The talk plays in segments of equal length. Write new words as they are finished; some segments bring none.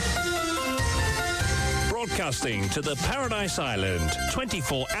broadcasting to the Paradise Island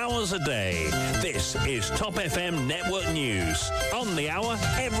 24 hours a day. This is Top FM Network News. On the hour,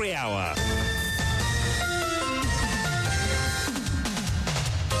 every hour.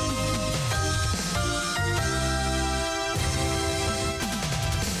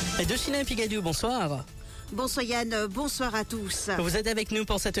 Et de Chine et Picardie, bonsoir. Bonsoir Yann, bonsoir à tous. Vous êtes avec nous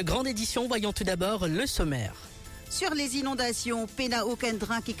pour cette grande édition. Voyons tout d'abord le sommaire. Sur les inondations, pena aucun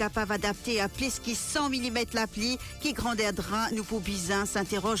drain qui est capable d'adapter à plus qui 100 mm la pluie, qui grandeur drain nous pour bizin,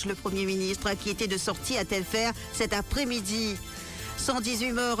 s'interroge le Premier ministre qui était de sortie à Telfer cet après-midi.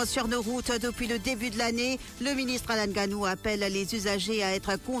 118 morts sur nos routes depuis le début de l'année. Le ministre Alain Ganou appelle les usagers à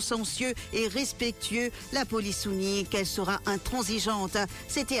être consciencieux et respectueux. La police souligne qu'elle sera intransigeante.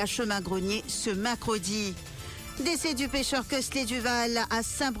 C'était à Chemin-Grenier ce mercredi. Décès du pêcheur Kesley Duval à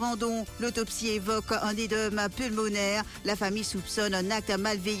Saint-Brandon. L'autopsie évoque un édème pulmonaire. La famille soupçonne un acte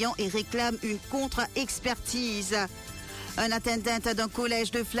malveillant et réclame une contre-expertise. Un attendant d'un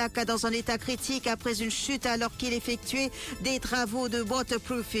collège de Flac dans un état critique après une chute alors qu'il effectuait des travaux de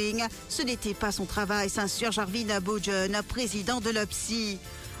waterproofing. Ce n'était pas son travail, s'insurge Arvin Bojan, président de l'OPSI.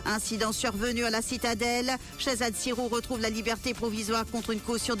 Incident survenu à la Citadelle. Shahzad Sirou retrouve la liberté provisoire contre une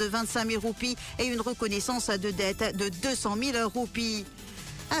caution de 25 000 roupies et une reconnaissance de dette de 200 000 roupies.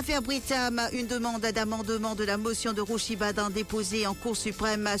 Affaire Britam, une demande d'amendement de la motion de Rouchibadin déposée en Cour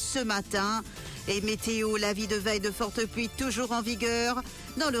suprême ce matin. Et météo, l'avis de veille de forte pluie toujours en vigueur.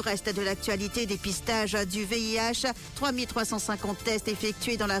 Dans le reste de l'actualité, dépistage du VIH, 3350 tests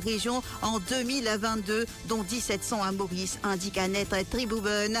effectués dans la région en 2022, dont 1700 à Maurice, indique Annette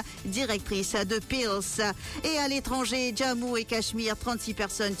Tribouben, directrice de PILS. Et à l'étranger, Jammu et Cachemire, 36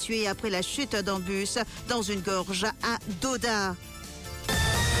 personnes tuées après la chute d'un bus dans une gorge à Doda.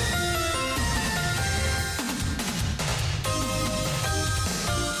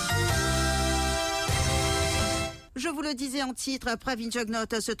 Je vous le disais en titre, Pravin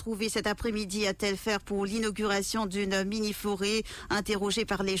Jugnauth se trouvait cet après-midi à Telfer pour l'inauguration d'une mini-forêt. Interrogé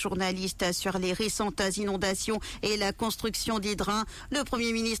par les journalistes sur les récentes inondations et la construction des drains, le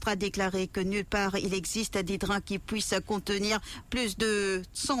Premier ministre a déclaré que nulle part il existe des drains qui puissent contenir plus de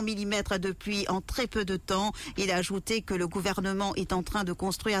 100 mm de pluie en très peu de temps. Il a ajouté que le gouvernement est en train de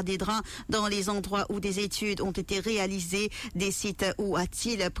construire des drains dans les endroits où des études ont été réalisées, des sites où,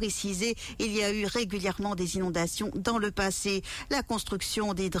 a-t-il précisé, il y a eu régulièrement des inondations dans le passé. La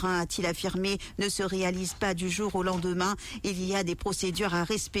construction des drains, a-t-il affirmé, ne se réalise pas du jour au lendemain. Il y a des procédures à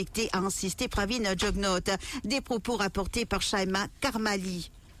respecter, a insisté Pravin Jugnauth. Des propos rapportés par Shaima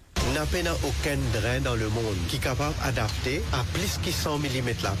Karmali. N'a pas aucun drain dans le monde qui est capable d'adapter à plus que 100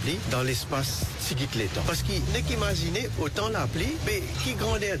 mm la pluie dans l'espace sigit l'étang. Parce qu'il n'est qu'imaginer autant la pluie, mais qui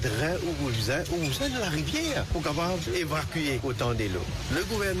grandit drain ou vous de la rivière pour capable d'évacuer autant de l'eau. Le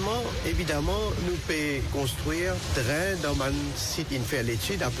gouvernement, évidemment, nous peut construire drain dans un site, il fait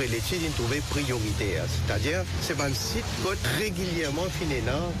l'étude, après l'étude, il trouve prioritaire. C'est-à-dire, c'est un site qui régulièrement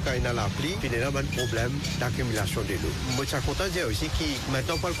finalement, quand il y a la pluie, finalement, un problème d'accumulation de l'eau. Moi, je suis content de dire aussi qu'il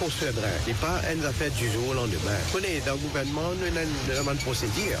maintenant pas le construire. Et pas une affaire du jour au lendemain. Connaissez, dans le gouvernement, nous avons une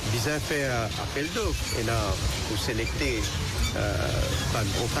procédure. Ils ont fait appel d'offres et là, pour sélecter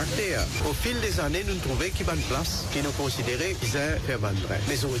un contracteur. Au fil des années, nous trouvons qu'il y a une place qui nous considérait qu'ils ont fait un drain.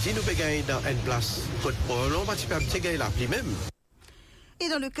 Mais aujourd'hui, nous pouvons gagner dans une place. Probablement, on va gagner la pluie même. Et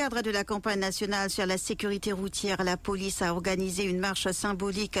dans le cadre de la campagne nationale sur la sécurité routière, la police a organisé une marche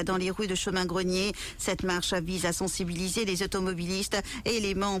symbolique dans les rues de Chemin-Grenier. Cette marche vise à sensibiliser les automobilistes et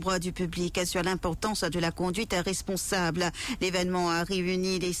les membres du public sur l'importance de la conduite responsable. L'événement a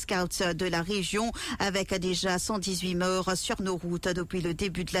réuni les scouts de la région avec déjà 118 morts sur nos routes depuis le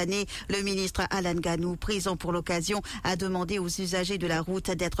début de l'année. Le ministre Alain Ganou, présent pour l'occasion, a demandé aux usagers de la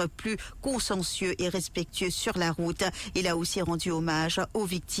route d'être plus consciencieux et respectueux sur la route. Il a aussi rendu hommage aux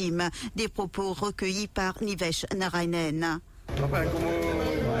victimes. Des propos recueillis par Nivesh Narainen. Enfin, comme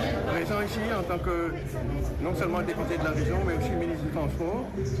présent ici en tant que non seulement député de la région, mais aussi ministre du Transport,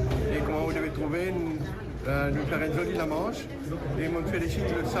 et comment vous devez trouver nous faire une jolie la manche. Et moi, je félicite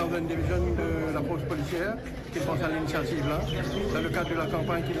le Southern Division de la force policière qui pense à l'initiative là, dans le cadre de la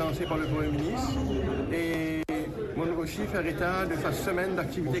campagne qui est lancée par le Premier ministre. Et moi aussi faire état de sa semaine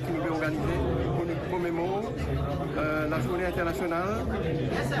d'activités qui nous est organisée pour nous commémorer la journée internationale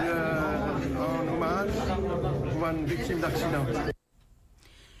en hommage pour une victime d'accident.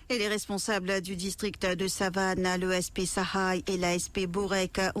 Et les responsables du district de Savane, l'ESP Sahaï et l'ASP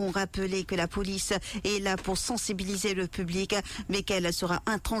Borek ont rappelé que la police est là pour sensibiliser le public, mais qu'elle sera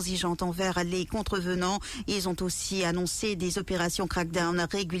intransigeante envers les contrevenants. Ils ont aussi annoncé des opérations crackdown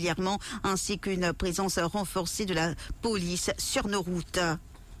régulièrement, ainsi qu'une présence renforcée de la police sur nos routes.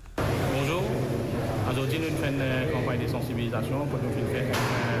 Bonjour. Aujourd'hui, nous faisons une campagne de sensibilisation pour nous faire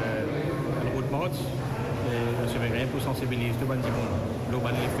une route morte. Et pour sensibiliser tout le monde,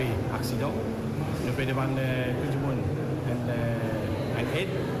 l'effet accident. Nous faisons demander tout le monde une aide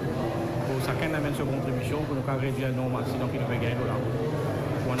pour chacun amène sa contribution pour nous réduire le nombre d'accidents qui nous fait gagner là.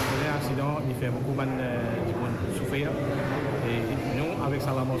 Quand on fait un accident, il fait beaucoup de monde souffrir. Et nous, avec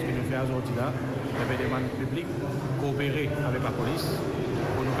ça, ce que nous faisons aujourd'hui là, nous faisons des demandes publiques coopérer avec la police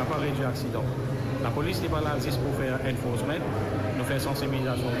pour nous capables de réduire l'accident. La police n'est pas là juste pour faire enforcement, nous faisons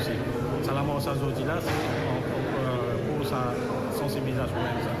sensibilisation aussi. Ça, aujourd'hui là, c'est pour sa sensibilisation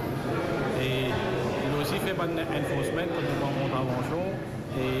même ça. Et nous aussi fait pas enforcement pour nous faire une intervention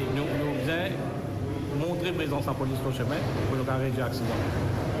et nous faisons montrer présence de la police au chemin pour nous réduire l'accident.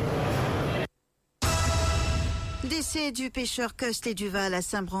 Décès du pêcheur Costel Duval à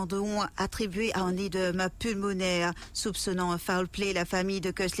Saint-Brandon attribué à un édème pulmonaire. Soupçonnant un foul play, la famille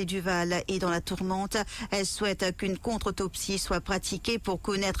de Costel Duval est dans la tourmente. Elle souhaite qu'une contre-autopsie soit pratiquée pour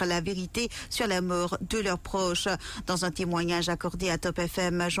connaître la vérité sur la mort de leurs proches. Dans un témoignage accordé à Top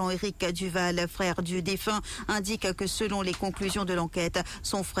FM, Jean-Éric Duval, frère du défunt, indique que selon les conclusions de l'enquête,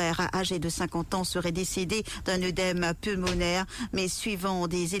 son frère âgé de 50 ans serait décédé d'un œdème pulmonaire. Mais suivant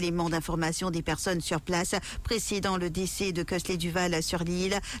des éléments d'information des personnes sur place, précédant le décès de Costel Duval sur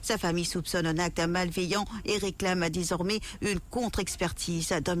l'île, sa famille soupçonne un acte malveillant et réclame désormais une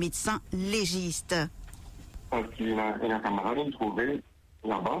contre-expertise d'un médecin légiste. Parce qu'il a un camarade trouvé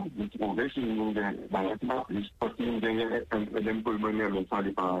là-bas, il trouvait qu'il y a parce qu'il y a un œdème pulmonaire, mais ça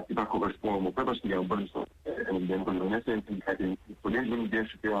ne correspond à mon frère parce qu'il y a un bon sang. Un œdème pulmonaire, c'est une pulmonaire bien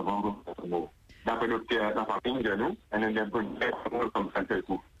supérieure avant. D'après la famille de nous, un œdème pulmonaire, comme ça, c'est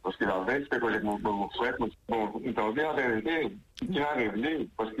tout. Parce qu'il avait, c'était que mon frère, bon, il t'en vient à la vérité, il a révélé,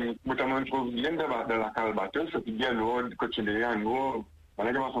 parce que, notamment, je trouve bien de la calabateuse, ce qui vient nous, continuer à nous, on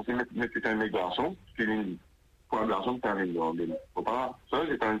est censé mettre un garçon, qui est pour un garçon qui arrive là. Faut pas, ça,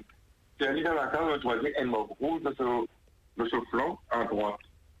 c'est un lit dans la cale, on choisit un mot rouge de ce flanc à droite.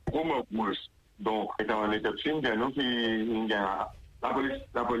 Gros mot rouge. Donc, étant en autopsie, il y a nous qui,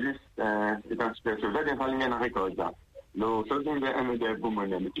 la police, est un super soldat, il y a une ligne à récolte, là. Donc, ça, c'est un œdème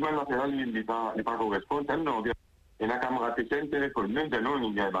pulmonaire. Mais qui maintenant, il n'est pas correspond, et la caméra TCN téléphone, même de nous,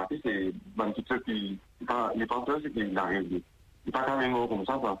 il y a bâti, c'est un petit truc qui, il n'est pas sûr, c'est qu'il arrive. Il n'est pas carrément comme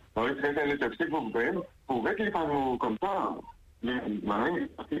ça. Donc, il serait un autopsie pour vrai qu'il n'est pas comme ça. Il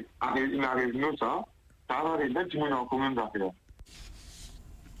arrive nous ça va arriver, tu m'en commun d'affaires.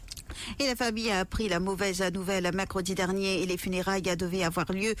 Et la famille a appris la mauvaise nouvelle mercredi dernier et les funérailles devaient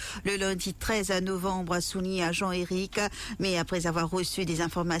avoir lieu le lundi 13 novembre, souligné à Jean-Éric. Mais après avoir reçu des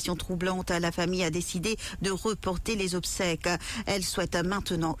informations troublantes, la famille a décidé de reporter les obsèques. Elle souhaite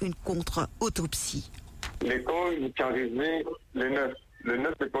maintenant une contre-autopsie. L'école est arrivée le 9. Le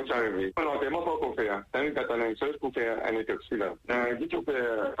 9 c'est quand c'est arrivé. On n'a tellement pas qu'on fait. T'as une catalane seule pour faire un autopsie là. On dit qu'on fait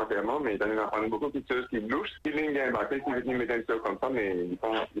enterrement, mais t'en as beaucoup de choses qui blouchent. Il y a un bâtiment qui veut mettre un seul comme ça, mais il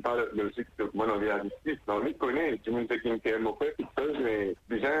parle de ce que moi on vient à discuter. Donc, il connaît, tout le monde sait qu'il y a un mot fait, mais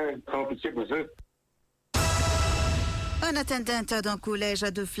les gens sont pitié pour eux. Un attendant d'un collège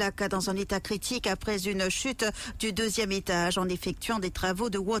à 2 flaques dans un état critique après une chute du 2e étage en effectuant des travaux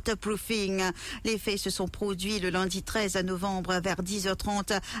de waterproofing. Les faits se sont produits le lundi 13 novembre vers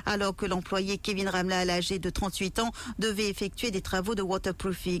 10h30 alors que l'employé Kevin Ramlal, âgé de 38 ans, devait effectuer des travaux de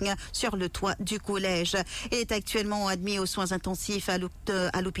waterproofing sur le toit du collège. Il est actuellement admis aux soins intensifs à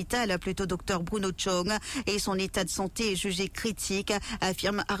l'hôpital, plutôt Dr Bruno Chong, et son état de santé est jugé critique,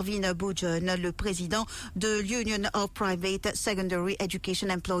 affirme Arvin Bojan, le président de l'Union of Private Secondary Education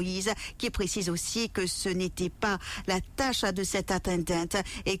Employees, qui précise aussi que ce n'était pas la tâche de cette attendante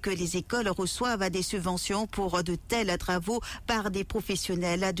et que les écoles reçoivent des subventions pour de tels travaux par des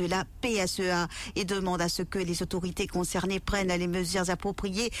professionnels de la PSEA et demande à ce que les autorités concernées prennent les mesures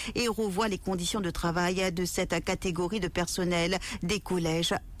appropriées et revoient les conditions de travail de cette catégorie de personnel des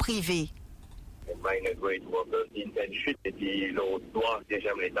collèges privés. Minor grade workers internship et puis l'autre doit déjà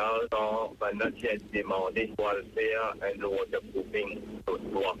l'étage quand maintenant il a demandé pour le faire un waterproofing au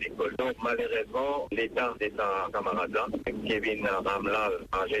droit d'école. Donc malheureusement l'état de sa camarade là, Kevin Ramlal,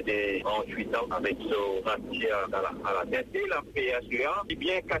 âgé de 38 ans avec son ratia à la tête et la PSEA est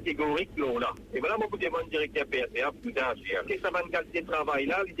bien catégorique là. Et voilà beaucoup de demandes directeur PSEA pour d'agir. Si ça va une qualité de travail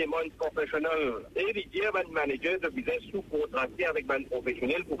là, il demande professionnel et il dit à un manager de business sous-contracté avec un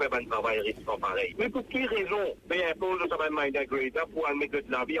professionnel pour faire un travail risquant pareil. Mais pour quelle raison payer un peu de travail minor grade pour mettre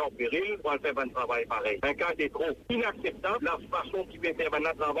de la vie en péril pour faire un travail pareil? Un cas est trop inacceptable, la façon qui peut faire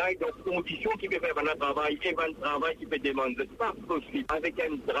un travail, donc conditions qui peut faire un travail et un travail qui peut demander. C'est pas possible avec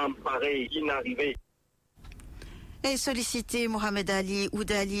un drame pareil, inarrivé. Et sollicité, Mohamed Ali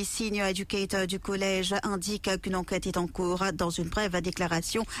Oudali, senior educator du collège, indique qu'une enquête est en cours dans une brève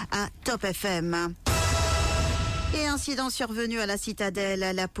déclaration à Top FM. Et incident survenu à la Citadelle.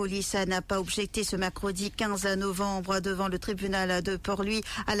 La police n'a pas objecté ce mercredi 15 novembre devant le tribunal de Port-Louis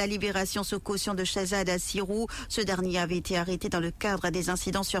à la libération sous caution de Shazad Sirou. Ce dernier avait été arrêté dans le cadre des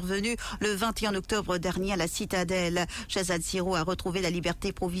incidents survenus le 21 octobre dernier à la Citadelle. Shazad Sirou a retrouvé la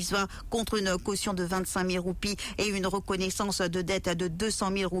liberté provisoire contre une caution de 25 000 roupies et une reconnaissance de dette de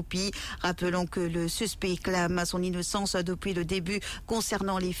 200 000 roupies. Rappelons que le suspect clame son innocence depuis le début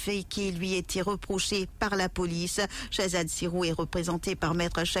concernant les faits qui lui étaient reprochés par la police. Shazad Sirou est représenté par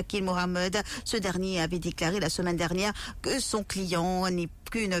maître Shakil Mohamed. Ce dernier avait déclaré la semaine dernière que son client n'est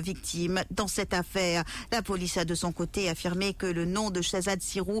qu'une victime dans cette affaire. La police a de son côté affirmé que le nom de Shazad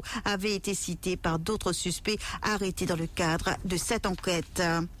Sirou avait été cité par d'autres suspects arrêtés dans le cadre de cette enquête.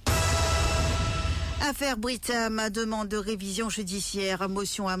 Affaire Britam, demande de révision judiciaire,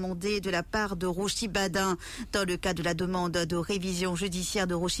 motion amendée de la part de Rochi Badin. Dans le cas de la demande de révision judiciaire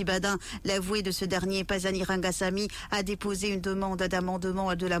de Rochi Badin, l'avoué de ce dernier, Pazani Rangasamy, a déposé une demande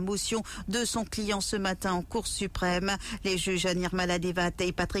d'amendement de la motion de son client ce matin en Cour suprême. Les juges Nirmala Devat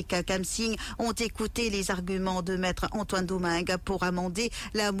et Patrick Kamsing ont écouté les arguments de maître Antoine Domingue pour amender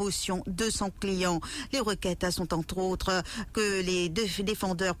la motion de son client. Les requêtes sont entre autres que les deux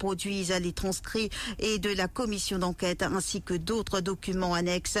défendeurs produisent les transcrits et de la commission d'enquête ainsi que d'autres documents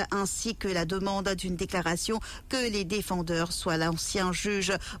annexes ainsi que la demande d'une déclaration que les défendeurs, soit l'ancien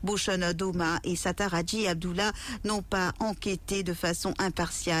juge Bouchon Doma et Sataraji Abdullah, n'ont pas enquêté de façon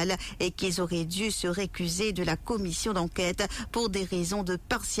impartiale et qu'ils auraient dû se récuser de la commission d'enquête pour des raisons de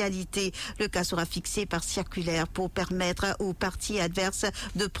partialité. Le cas sera fixé par circulaire pour permettre aux parties adverses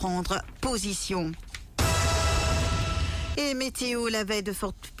de prendre position. Et météo, la veille de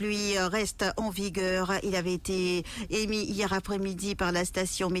forte pluie reste en vigueur. Il avait été émis hier après-midi par la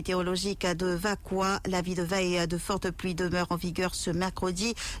station météorologique de Vacois. L'avis de veille de forte pluie demeure en vigueur ce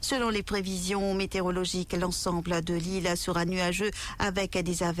mercredi. Selon les prévisions météorologiques, l'ensemble de l'île sera nuageux avec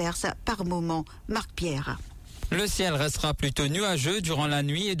des averses par moment. Marc Pierre. Le ciel restera plutôt nuageux durant la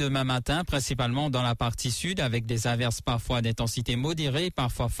nuit et demain matin, principalement dans la partie sud, avec des averses parfois d'intensité modérée,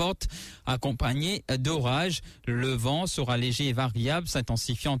 parfois forte, accompagnées d'orages. Le vent sera léger et variable,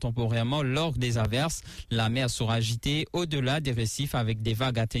 s'intensifiant temporairement lors des averses. La mer sera agitée au-delà des récifs avec des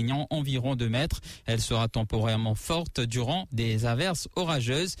vagues atteignant environ 2 mètres. Elle sera temporairement forte durant des averses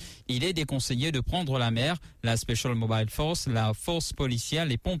orageuses. Il est déconseillé de prendre la mer. La Special Mobile Force, la force policière,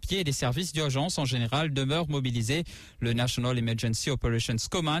 les pompiers et les services d'urgence en général demeurent mobilisés. Le National Emergency Operations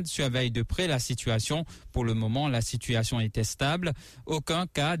Command surveille de près la situation. Pour le moment, la situation était stable. Aucun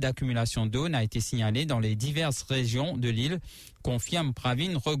cas d'accumulation d'eau n'a été signalé dans les diverses régions de l'île, confirme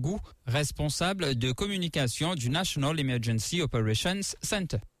Pravin Regou, responsable de communication du National Emergency Operations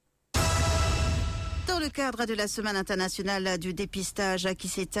Center. Dans le cadre de la Semaine internationale du dépistage qui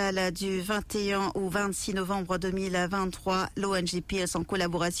s'étale du 21 au 26 novembre 2023, l'ONG PILS, en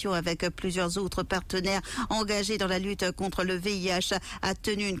collaboration avec plusieurs autres partenaires engagés dans la lutte contre le VIH, a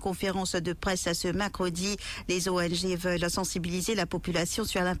tenu une conférence de presse ce mercredi. Les ONG veulent sensibiliser la population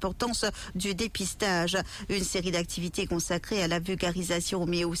sur l'importance du dépistage. Une série d'activités consacrées à la vulgarisation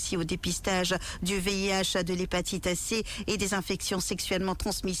mais aussi au dépistage du VIH, de l'hépatite C et des infections sexuellement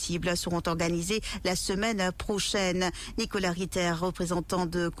transmissibles seront organisées la semaine prochaine. Nicolas Ritter, représentant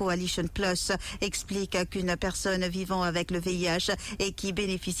de Coalition Plus, explique qu'une personne vivant avec le VIH et qui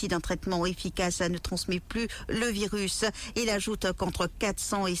bénéficie d'un traitement efficace ne transmet plus le virus. Il ajoute qu'entre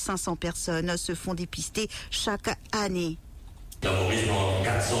 400 et 500 personnes se font dépister chaque année. Dans Maurice,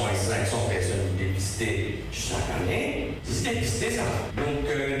 400 et 500 personnes dépistées chaque année. C'est dépisté, ça. Donc,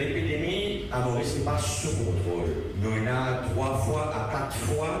 l'épidémie à Maurice n'est pas sous contrôle. Nous, on a 3 fois à 4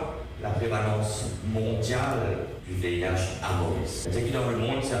 fois la prévalence mondiale du VIH à Maurice. C'est que dans le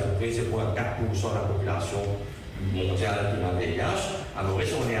monde, c'est à peu près 4% de la population mondiale qui a le VIH. À Maurice,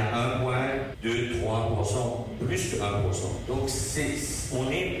 on est à 1,2-3%, plus que 1%. Donc,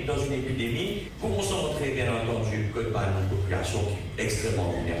 on est dans une épidémie concentrée, bien entendu, que par une population qui est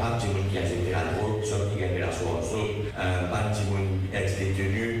extrêmement vulnérable, des gens qui ont été à la drogue, des gens qui gagnent la soirée, pas de gens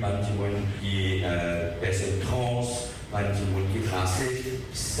ex-détenus, pas de gens qui est personnes trans, pas de gens qui est tracé.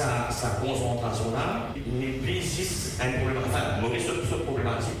 Sa concentration-là n'est plus un problème. Enfin, Maurice, ce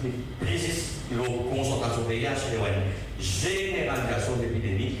problématique n'est plus la concentration des VIH, c'est une généralisation de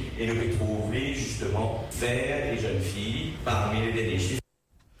l'épidémie et nous retrouvons justement vers les jeunes filles parmi les derniers chiffres.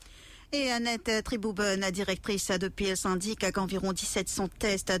 Et Annette Tribouben, directrice de PILS, indique qu'environ 1700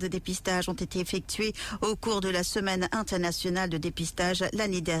 tests de dépistage ont été effectués au cours de la Semaine internationale de dépistage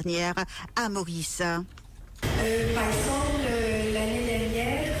l'année dernière à Maurice. Par exemple, l'année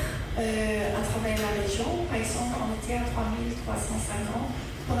dernière, à travers la région, par exemple, on était à 3350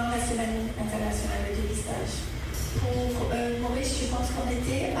 pendant la semaine internationale de dépistage. Pour Maurice, je pense qu'on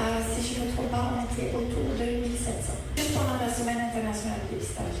était à, si je ne me trompe pas, on était autour de 1700. Juste pendant la semaine internationale de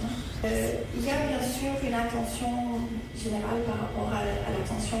dépistage. Il y a bien sûr une attention générale par rapport à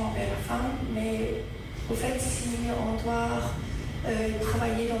l'attention envers la femme, mais au fait, si on doit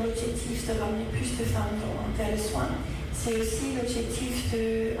travailler dans l'objectif de ramener plus de femmes vers le soin, c'est aussi l'objectif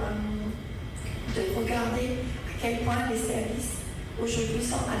de regarder à quel point les services aujourd'hui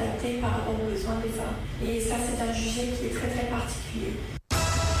sont adaptés par rapport aux besoins des femmes. Et ça, c'est un sujet qui est très très particulier.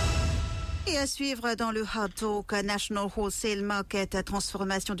 Et à suivre dans le Hard Talk National Wholesale Market,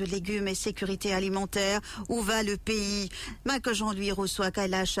 transformation de légumes et sécurité alimentaire, où va le pays? Marc Jean lui reçoit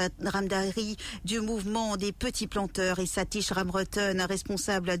Kailash Ramdari du mouvement des petits planteurs et Satish Ramrotan,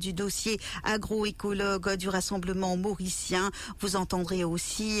 responsable du dossier agroécologue du rassemblement mauricien. Vous entendrez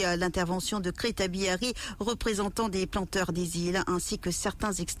aussi l'intervention de Kreta Bihari, représentant des planteurs des îles, ainsi que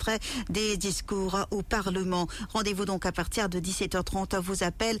certains extraits des discours au Parlement. Rendez-vous donc à partir de 17h30, vous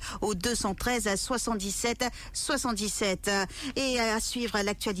appelle au 213 à 77 77. Et à suivre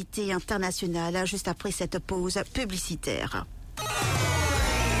l'actualité internationale juste après cette pause publicitaire.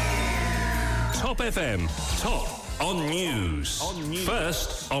 Top FM, top on news.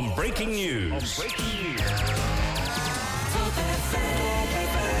 First on breaking news. Top FM,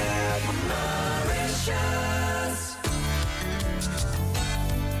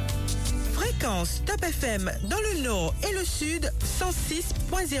 fréquence Top FM dans le nord et le sud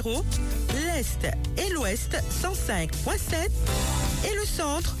 106.0, l'est et l'ouest 105.7 et le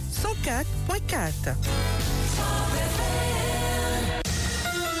centre 104.4.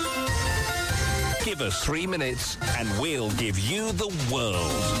 Give us 3 minutes and we'll give you the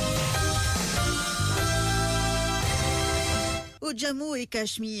world. Au Jammu et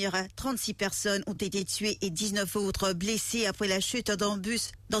Cachemire, 36 personnes ont été tuées et 19 autres blessées après la chute d'un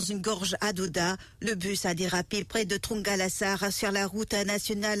bus dans une gorge à Doda. Le bus a dérapé près de Trungalassar sur la route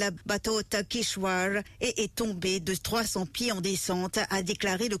nationale Batot-Kishwar et est tombé de 300 pieds en descente, a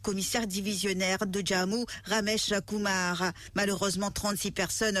déclaré le commissaire divisionnaire de Jammu, Ramesh Kumar. Malheureusement, 36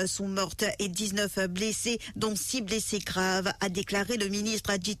 personnes sont mortes et 19 blessées, dont 6 blessés graves, a déclaré le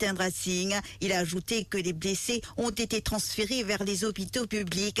ministre Jitendra Singh. Il a ajouté que les blessés ont été transférés vers les hôpitaux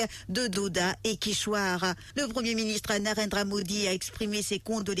publics de Doda et Kishwar. Le Premier ministre Narendra Modi a exprimé ses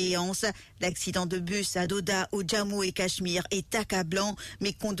condoléances. L'accident de bus à Doda au Jammu et Cachemire est accablant.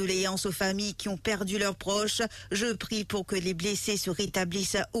 Mes condoléances aux familles qui ont perdu leurs proches. Je prie pour que les blessés se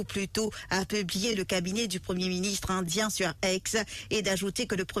rétablissent au plus tôt, a publié le cabinet du Premier ministre indien sur X, et d'ajouter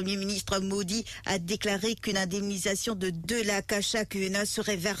que le Premier ministre Modi a déclaré qu'une indemnisation de 2 lakhs chacune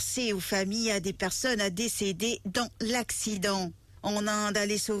serait versée aux familles des personnes décédées dans l'accident. En Inde,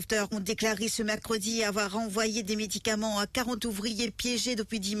 les sauveteurs ont déclaré ce mercredi avoir envoyé des médicaments à 40 ouvriers piégés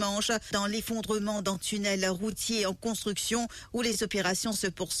depuis dimanche dans l'effondrement d'un tunnel routier en construction où les opérations se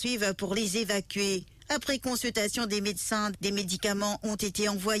poursuivent pour les évacuer. Après consultation des médecins, des médicaments ont été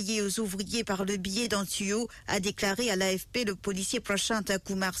envoyés aux ouvriers par le biais d'un tuyau, a déclaré à l'AFP le policier Prashant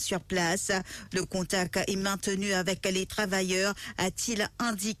Kumar sur place. Le contact est maintenu avec les travailleurs, a-t-il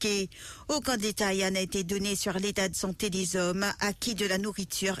indiqué. Aucun détail n'a été donné sur l'état de santé des hommes, à qui de la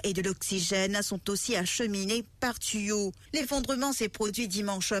nourriture et de l'oxygène sont aussi acheminés par tuyau. L'effondrement s'est produit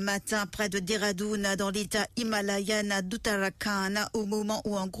dimanche matin près de Dehradun, dans l'état himalayan d'Uttarakhand, au moment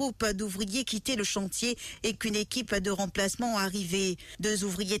où un groupe d'ouvriers quittait le chantier et qu'une équipe de remplacement arrivait. 2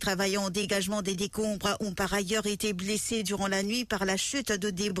 ouvriers travaillant au dégagement des décombres ont par ailleurs été blessés durant la nuit par la chute de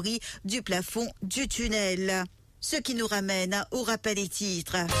débris du plafond du tunnel. Ce qui nous ramène au rappel des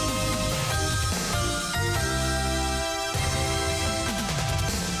titres.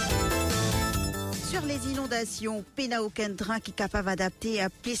 Sur les inondations, pena aucun drain qui est capable d'adapter à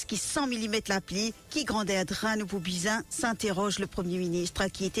plus que 100 mm la pluie, qui grandeur drain nous bizin, s'interroge le Premier ministre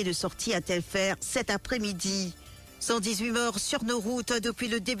qui était de sortie à Telfer cet après-midi. 118 morts sur nos routes depuis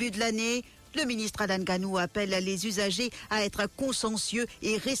le début de l'année. Le ministre Alan Ganou appelle les usagers à être consciencieux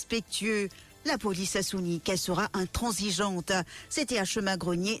et respectueux. La police a souligné qu'elle sera intransigeante. C'était à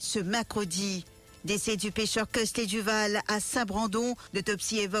Chemin-Grenier ce mercredi. Décès du pêcheur Costé Duval à Saint-Brandon.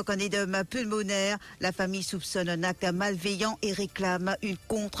 L'autopsie évoque un édème pulmonaire. La famille soupçonne un acte malveillant et réclame une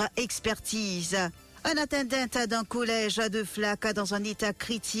contre-expertise. Un attendant d'un collège de Flac dans un état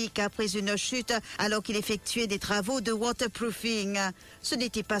critique après une chute alors qu'il effectuait des travaux de waterproofing. Ce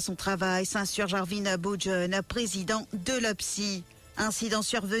n'était pas son travail, s'insurge Arvin Bojan, président de l'OPSI. Incident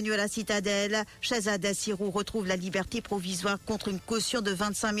survenu à la citadelle. Shahzad Assirou retrouve la liberté provisoire contre une caution de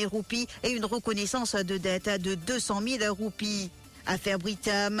 25 000 roupies et une reconnaissance de dette de 200 000 roupies. Affaire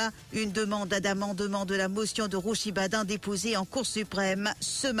Britam, une demande d'amendement de la motion de Rochibadin déposée en Cour suprême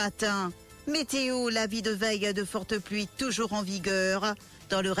ce matin. Météo, l'avis de veille de fortes pluies toujours en vigueur.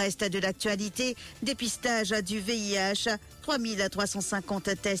 Dans le reste de l'actualité, dépistage du VIH,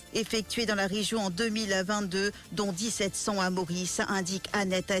 3350 tests effectués dans la région en 2022, dont 1700 à Maurice, indique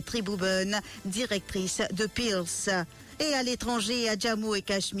Annette Tribouben, directrice de PILS. Et à l'étranger, à Jammu et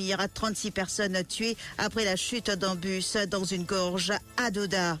Cachemire, 36 personnes tuées après la chute d'un bus dans une gorge à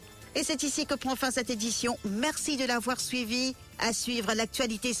Doda. Et c'est ici que prend fin cette édition. Merci de l'avoir suivi. À suivre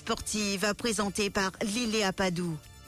l'actualité sportive présentée par Liléa Padou.